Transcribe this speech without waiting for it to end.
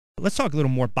let's talk a little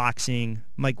more boxing.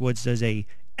 Mike Woods does a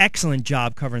excellent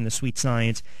job covering the Sweet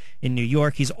Science in New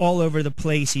York. He's all over the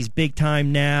place. He's big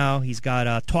time now. He's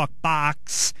got Talk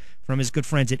Box from his good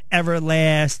friends at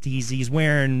Everlast. He's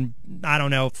wearing, I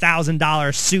don't know,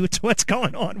 $1,000 suits. What's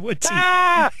going on, Woodsy?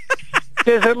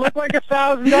 Does it look like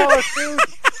 $1,000 suit?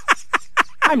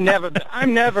 I'm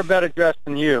never better dressed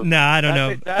than you. No, I don't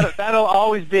know. That'll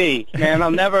always be, man.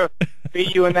 I'll never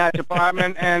beat you in that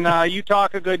department. And you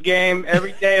talk a good game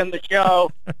every day on the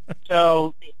show.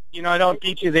 So, I don't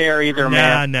beat you there either,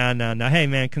 man. No. Hey,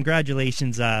 man,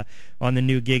 congratulations on the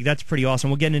new gig. That's pretty awesome.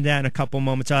 We'll get into that in a couple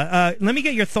moments. Let me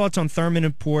get your thoughts on Thurman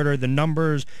and Porter. The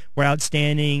numbers were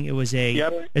outstanding. It was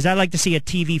as I like to see, a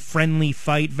TV-friendly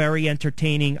fight, very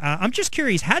entertaining. I'm just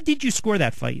curious, how did you score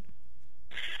that fight?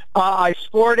 I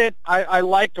scored it. I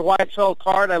liked the Weisfeld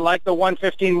card. I liked the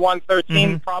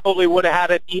 115-113. Probably would have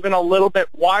had it even a little bit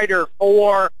wider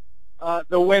for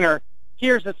the winner.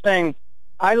 Here's the thing.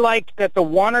 I liked that the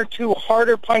one or two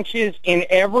harder punches in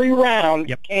every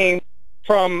round came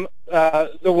from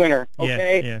the winner,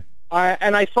 okay? Yeah.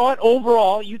 And I thought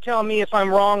overall, you tell me if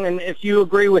I'm wrong and if you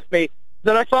agree with me,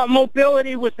 that I thought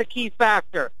mobility was the key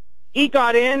factor. He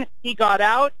got in, he got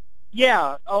out.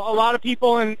 Yeah, a lot of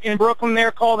people in Brooklyn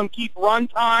there called him Keith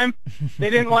Runtime. They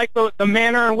didn't like the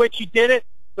manner in which he did it,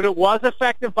 but it was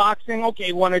effective boxing.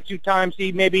 Okay, one or two times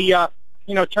he maybe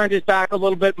turned his back a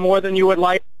little bit more than you would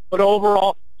like. But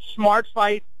overall, smart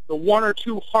fight. The one or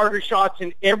two harder shots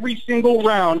in every single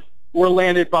round were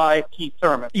landed by Keith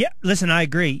Thurman. Yeah, listen, I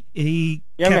agree. He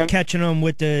kept catching him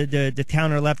with the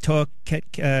counter left hook.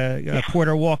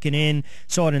 Porter walking in,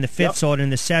 saw it in the fifth, saw it in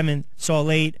the seventh, saw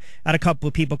late. Had a couple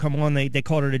of people come on. They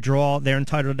called it a draw. They're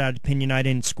entitled to that opinion. I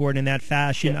didn't score it in that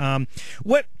fashion.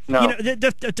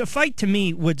 The fight to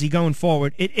me, Woodsy, going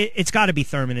forward, it's got to be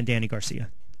Thurman and Danny Garcia.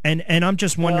 And I'm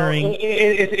just wondering...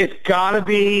 It's got to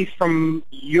be from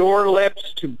your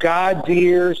lips to God's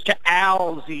ears to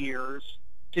Al's ears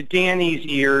to Danny's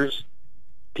ears.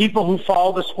 People who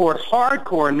follow the sport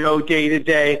hardcore know day to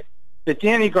day that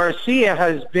Danny Garcia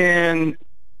has been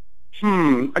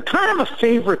a kind of a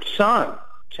favorite son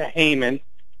to Heyman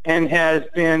and has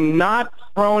been not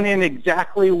thrown in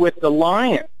exactly with the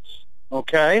Lions,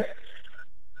 okay?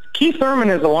 Keith Thurman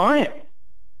is a Lion.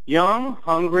 Young,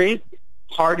 hungry,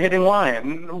 hard-hitting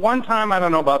Lion. One time, I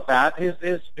don't know about that.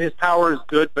 His power is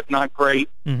good, but not great.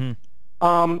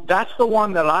 That's the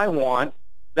one that I want.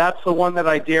 That's the one that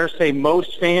I dare say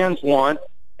most fans want.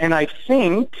 And I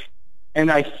think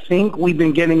we've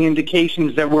been getting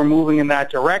indications that we're moving in that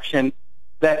direction,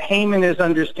 that Heyman is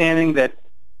understanding that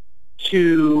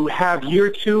to have year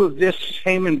two of this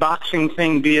Heyman boxing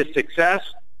thing be a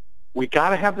success, we got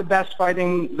to have the best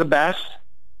fighting the best.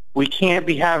 We can't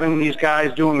be having these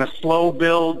guys doing a slow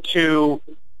build to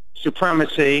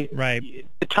supremacy. Right.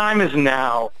 The time is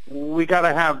now. We got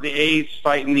to have the A's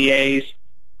fighting the A's.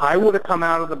 I would have come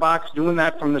out of the box doing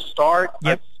that from the start.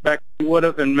 Yep. I suspect he would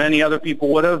have, and many other people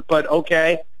would have. But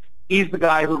okay, he's the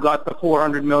guy who got the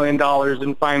 $400 million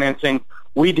in financing.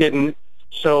 We didn't,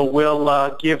 so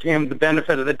we'll give him the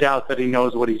benefit of the doubt that he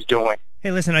knows what he's doing. Hey,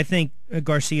 listen, I think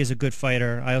Garcia is a good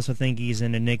fighter. I also think he's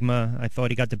an enigma. I thought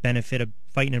he got the benefit of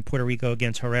fighting in Puerto Rico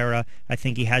against Herrera. I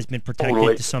think he has been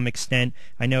protected to some extent.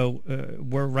 I know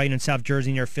we're right in South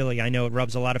Jersey near Philly. I know it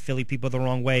rubs a lot of Philly people the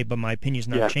wrong way, but my opinion's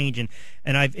not changing.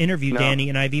 And I've interviewed Danny,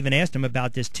 and I've even asked him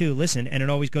about this too. Listen, and it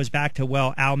always goes back to,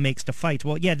 well, Al makes the fights.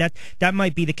 Well, yeah, that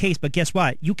might be the case, but guess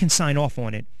what? You can sign off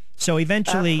on it. So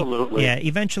eventually,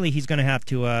 eventually he's going to have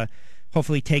to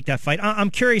hopefully take that fight. I'm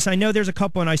curious. I know there's a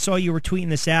couple, and I saw you were tweeting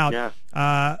this out.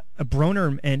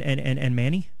 Broner and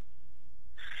Manny.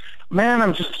 Man,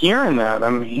 I'm just hearing that.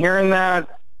 I'm hearing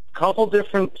that a couple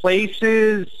different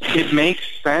places. It makes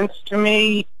sense to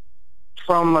me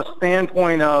from a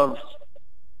standpoint of,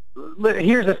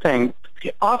 here's the thing.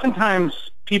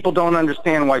 Oftentimes, people don't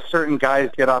understand why certain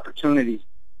guys get opportunities.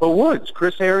 But Woods,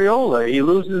 Chris Arreola, he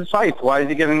loses his fights. Why does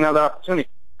he get another opportunity?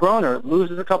 Broner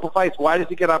loses a couple fights. Why does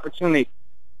he get opportunity?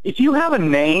 If you have a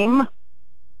name,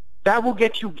 that will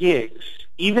get you gigs.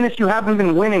 Even if you haven't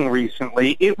been winning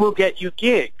recently, it will get you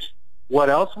gigs.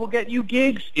 What else will get you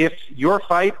gigs? If your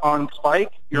fight on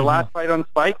Spike, your last fight on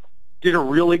Spike, did a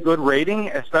really good rating,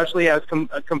 especially as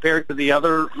compared to the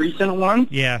other recent ones.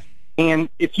 Yeah. And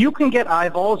if you can get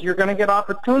eyeballs, you're going to get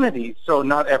opportunities. So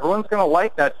not everyone's going to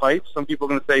like that fight. Some people are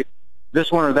going to say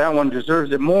this one or that one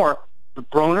deserves it more. But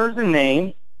Broner's a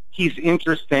name. He's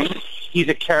interesting. He's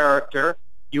a character.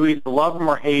 You either love him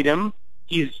or hate him.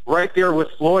 He's right there with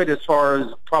Floyd as far as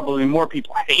probably more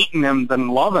people hating him than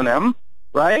loving him,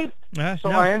 right?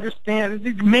 I understand.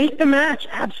 Make the match.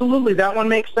 Absolutely. That one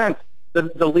makes sense.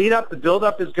 The lead-up, the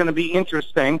build-up is going to be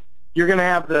interesting. You're going to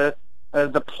have the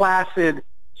placid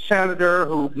senator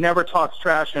who never talks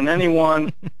trash on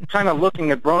anyone, kind of looking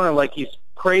at Broner like he's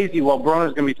crazy, while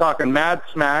Broner's going to be talking mad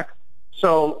smack.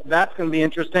 So that's going to be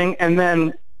interesting. And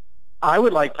then I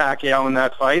would like Pacquiao in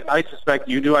that fight. I suspect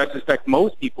you do. I suspect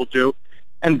most people do.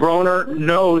 And Broner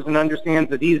knows and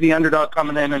understands that he's the underdog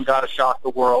coming in and got to shock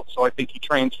the world. So I think he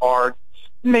trains hard.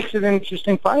 It makes it an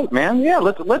interesting fight, man. Yeah,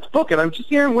 let's book it. I'm just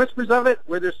hearing whispers of it.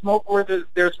 Where there's smoke, where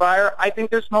there's fire. I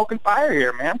think there's smoke and fire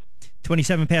here, man.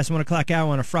 27 past 1 o'clock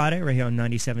hour on a Friday, right here on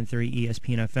 97.3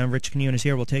 ESPN FM. Rich Quinones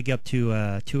here. We'll take you up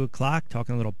to 2 o'clock,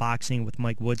 talking a little boxing with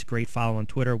Mike Woods. Great follow on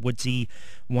Twitter,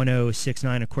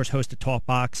 Woodsy1069. Of course, host of Talk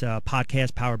Box,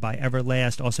 podcast powered by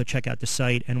Everlast. Also, check out the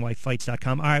site,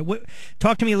 nyfights.com. All right,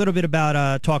 talk to me a little bit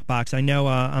about Talk Box. I know,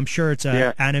 I'm sure it's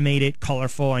animated,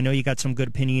 colorful. I know you got some good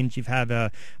opinions. You've had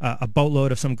a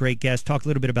boatload of some great guests. Talk a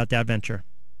little bit about that venture.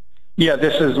 Yeah,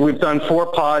 we've done 4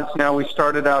 pods now. We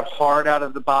started out hard out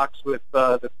of the box with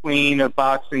the queen of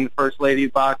boxing, the first lady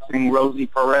of boxing. Rosie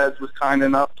Perez was kind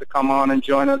enough to come on and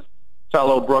join us,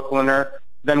 fellow Brooklyner.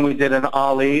 Then we did an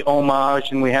Ali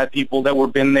homage, and we had people that were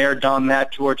been there, done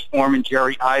that, George Foreman,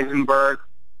 Jerry Eisenberg,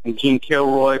 and Gene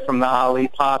Kilroy from the Ali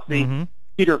posse. Mm-hmm.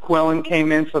 Peter Quillen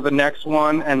came in for the next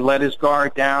one and let his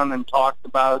guard down and talked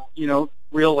about,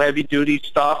 real heavy-duty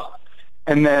stuff.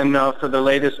 And then for the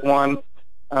latest one,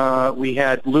 we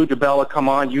had Lou DiBella come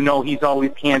on. He's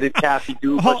always candid, Kathy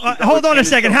Duke. Hold on a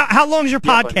second. How long is your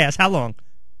podcast? How long?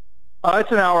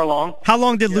 It's an hour long. How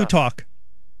long did Lou talk?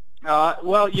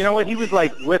 Well, you know what? He was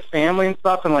like with family and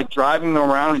stuff, and like driving them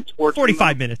around and torturing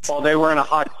 45 minutes while they were in a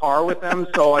hot car with them.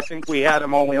 So I think we had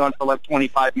him only on for like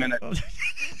 25 minutes.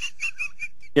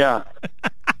 Yeah.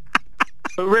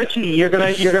 But Richie, you're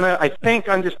gonna, I think,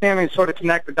 understand and sort of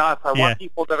connect the dots. I want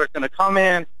people that are gonna come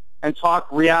in and talk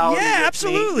reality. Yeah,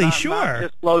 absolutely, not sure.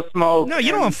 Just blow smoke. No,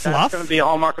 you don't want fluff. That's going to be a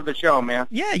hallmark of the show, man.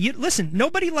 Yeah, listen,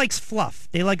 nobody likes fluff.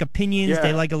 They like opinions. Yeah.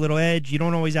 They like a little edge. You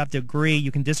don't always have to agree.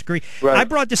 You can disagree. Right. I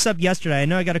brought this up yesterday. I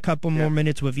know I got a couple more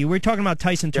minutes with you. We were talking about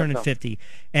Tyson turning 50,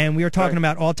 and we were talking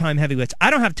about all-time heavyweights.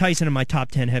 I don't have Tyson in my top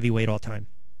 10 heavyweight all-time.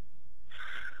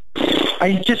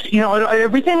 I just,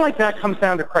 everything like that comes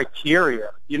down to criteria,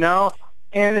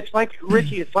 And it's like,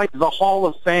 Richie, it's like the Hall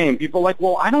of Fame. People are like,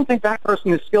 well, I don't think that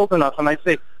person is skilled enough. And I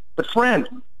say, but friend,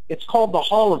 it's called the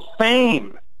Hall of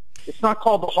Fame. It's not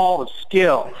called the Hall of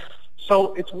Skill.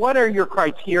 So it's what are your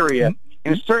criteria?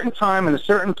 In a certain time, in a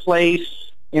certain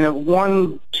place, in a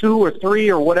 1, 2, or 3,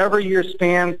 or whatever year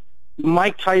span,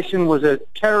 Mike Tyson was a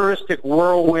terroristic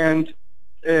whirlwind.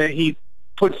 He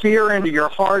put fear into your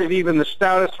heart of even the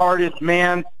stoutest-hearted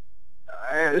man.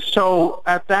 So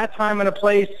at that time and a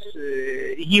place,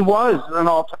 he was an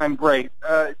all-time great.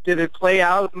 Did it play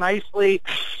out nicely?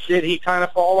 Did he kind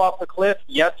of fall off the cliff?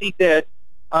 Yes, he did.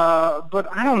 But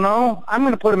I don't know. I'm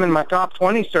going to put him in my top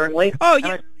 20, certainly. Oh,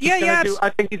 yeah. I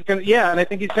think he's going to. Yeah, and I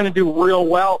think he's going to do real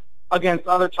well against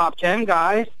other top 10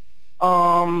 guys.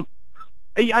 I'm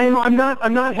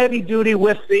not heavy duty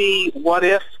with the what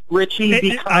if, Richie,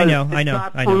 because it's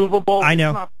not provable. I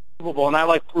know. It's not provable, and I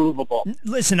like provable.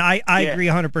 Listen, I agree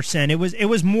 100%. It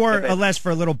was more or less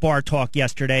for a little bar talk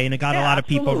yesterday, and it got a lot of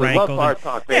people rankled. Love bar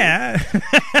talk, baby. Yeah.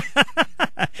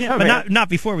 But not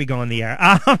before we go on the air.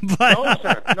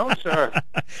 But, no, sir.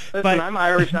 Listen, I'm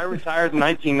Irish. I retired in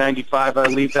 1995. I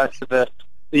leave that to the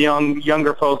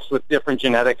younger folks with different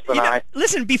genetics than I.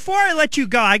 Listen, before I let you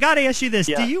go, I got to ask you this.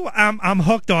 Yeah. Do you? I'm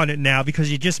hooked on it now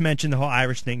because you just mentioned the whole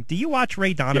Irish thing. Do you watch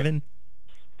Ray Donovan? Yeah.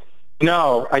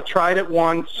 No, I tried it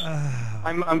once.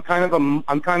 I'm kind of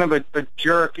a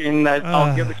jerk in that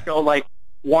I'll give a show like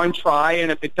one try,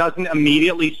 and if it doesn't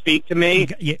immediately speak to me,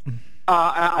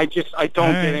 I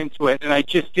don't get into it, and I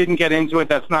just didn't get into it.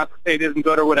 That's not to say it isn't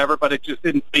good or whatever, but it just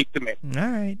didn't speak to me.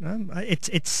 All right,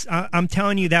 I'm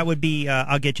telling you that would be.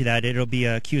 I'll get you that. It'll be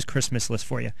a Q's Christmas list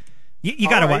for you. You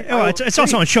got to watch. Oh, it's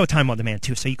also on Showtime on demand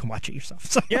too, so you can watch it yourself.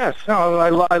 So. Yes,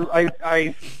 no,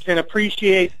 I can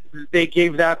appreciate they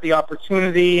gave that the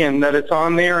opportunity and that it's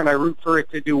on there, and I root for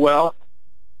it to do well.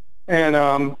 And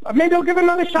maybe I'll give it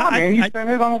another shot, man. You send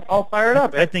it, I'll fire it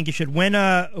up. I think you should. When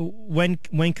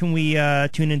can we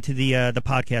tune into the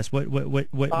podcast?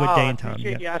 What day and time? I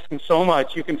appreciate you asking so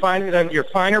much. You can find it on your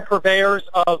finer purveyors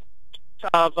of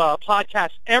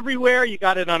podcasts everywhere. You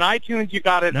got it on iTunes. You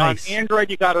got it on Android.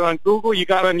 You got it on Google. You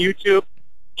got it on YouTube.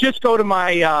 Just go to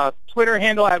my Twitter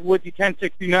handle at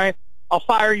Woodsy1069. I'll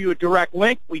fire you a direct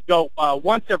link. We go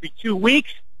once every 2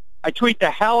 weeks. I tweet the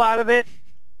hell out of it.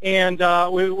 And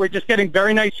we're just getting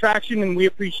very nice traction, and we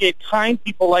appreciate kind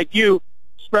people like you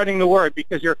spreading the word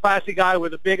because you're a classy guy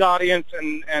with a big audience,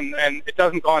 and it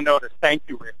doesn't go unnoticed. Thank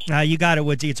you, Rich. You got it,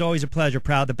 Woodsy. It's always a pleasure,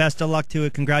 Proud. The best of luck to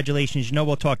it. Congratulations. You know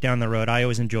we'll talk down the road. I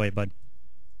always enjoy it, bud.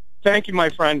 Thank you, my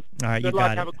friend. All right, Good you luck.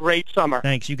 got it. Have a great summer.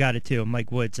 Thanks. You got it, too.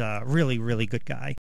 Mike Woods, really, really good guy.